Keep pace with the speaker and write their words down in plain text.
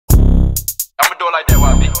I'ma do it like that,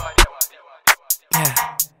 YB.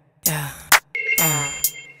 Yeah.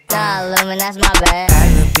 Nah, Lumen, that's my bad.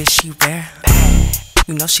 Bad little bitch, she rare.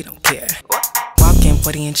 You know she don't care. Walk in,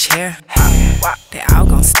 booty in chair. They all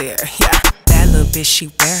gon' stare. Yeah. Bad little bitch,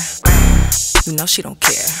 she rare. You know she don't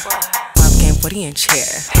care. Walk in, booty in chair.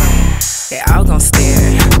 They all gon'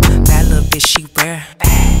 stare. Bad little bitch, she rare.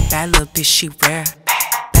 Bad little bitch, she rare.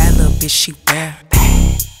 Bad little bitch, she rare.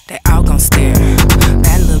 They all gon' stare.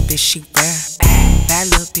 Bad little bitch, she rare. Bad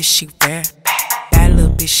little bitch, she rare. Bad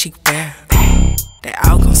little bitch, she rare. They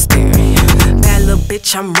all gon' stare. Bad little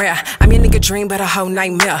bitch, I'm rare. I'm your nigga dream, but a whole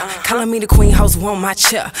nightmare. Calling me the queen, hoes want my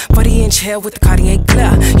chair. 40-inch hair with the Cartier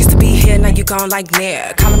glare. Used to be here, now you gone like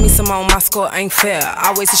Nair. Calling me Simone, my score ain't fair.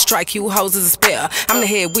 Always a strike, you hoes is a spare. I'm the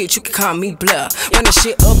head witch, you can call me Blair. Run the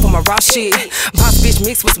shit up on my raw shit. Boss bitch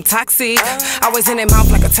mixed with some toxic. Always in their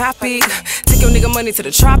mouth like a topic. Take your nigga money to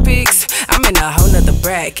the tropics. I'm in a whole nother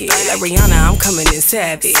bracket. Like Rihanna, I'm coming in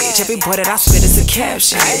savage. Every boy that I spit is a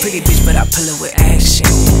caption. Pretty bitch, but I pull it with action.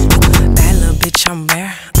 Bad little bitch, I'm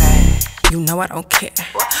rare. You know I don't care.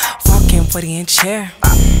 Walk in, 40-inch chair.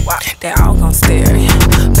 They all gon' stare.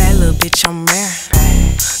 Bad little bitch, I'm rare.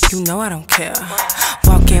 You know I don't care.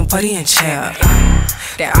 Walk in, 40-inch chair.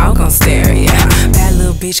 They all gon' stare, yeah. Bad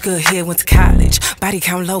little bitch, good head, went to college. Body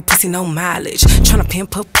count low, pussy no mileage. Tryna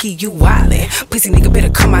pimp up P, you wildin'. Pussy nigga better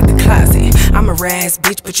come out the closet. I'm a razz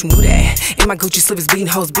bitch, but you knew that. In my Gucci slippers, beating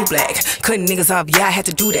hoes blue black. Cutting niggas off, yeah, I had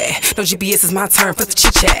to do that. No GPS, it's my turn, put the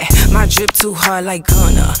chit chat. My drip too hard like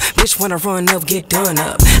Gunna. Bitch wanna run up, get done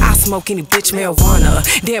up. I smoke any bitch marijuana.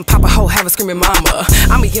 Then pop a hoe, have a screaming mama.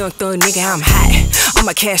 I'm a young thug nigga, I'm hot. On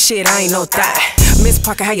my cash shit, I ain't no thot. Miss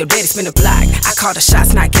Parker, how your daddy spin the block. I call the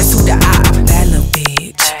shots, not guess who the op. Bad little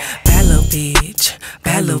bitch, bad little bitch,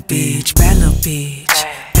 bad little bitch, bad little bitch,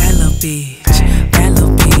 bad little bitch, bad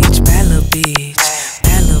little bitch, bad little bitch,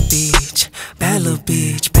 bad little bitch, bad little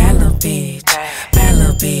bitch, bad little bitch, bad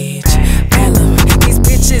little bitch, bad little bitch. These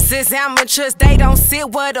bitches is amateurs, they don't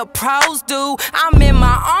sit where the pros do. I'm in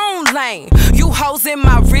my own lane, you hoes in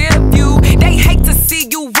my rear view. They hate to see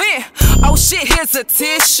you win. Oh shit, here's a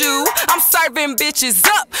tissue. I'm serving bitches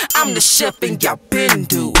up. I'm the chef and y'all been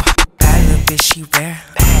due. Bad little bitch, she rare.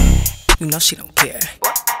 You know she don't care.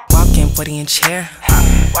 Walk in, 40-inch chair.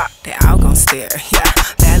 They all gon' stare. Yeah,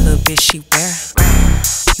 bad little bitch, she rare.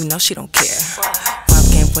 You know she don't care.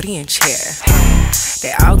 Walk in, 40-inch chair.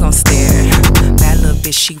 They all gon' stare. Bad little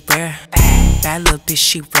bitch, she rare. Bad little bitch,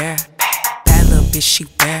 she rare. Bad little bitch, she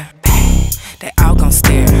rare. They all gon'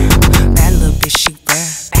 stare. Bad little bitch, she rare.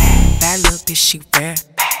 Bad little bitch, she rare.